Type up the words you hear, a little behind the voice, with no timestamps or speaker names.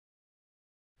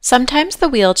Sometimes the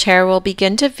wheelchair will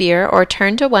begin to veer or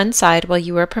turn to one side while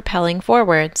you are propelling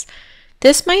forwards.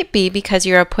 This might be because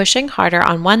you are pushing harder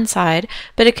on one side,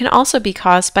 but it can also be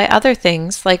caused by other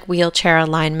things like wheelchair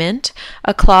alignment,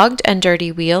 a clogged and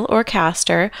dirty wheel or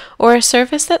caster, or a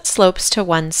surface that slopes to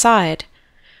one side.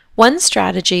 One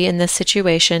strategy in this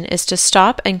situation is to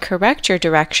stop and correct your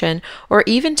direction, or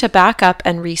even to back up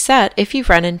and reset if you've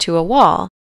run into a wall.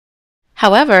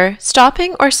 However,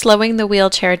 stopping or slowing the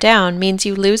wheelchair down means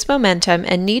you lose momentum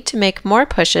and need to make more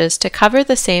pushes to cover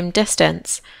the same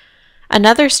distance.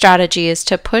 Another strategy is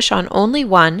to push on only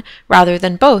one rather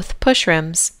than both push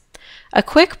rims. A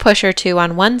quick push or two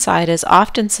on one side is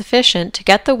often sufficient to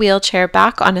get the wheelchair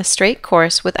back on a straight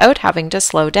course without having to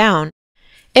slow down.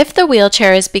 If the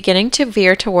wheelchair is beginning to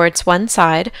veer towards one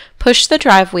side, push the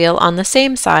drive wheel on the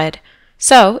same side.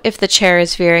 So, if the chair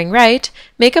is veering right,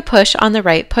 make a push on the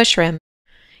right push rim.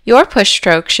 Your push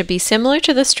stroke should be similar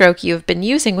to the stroke you have been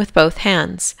using with both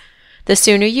hands. The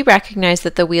sooner you recognize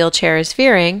that the wheelchair is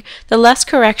veering, the less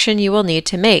correction you will need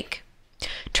to make.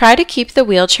 Try to keep the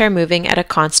wheelchair moving at a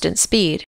constant speed.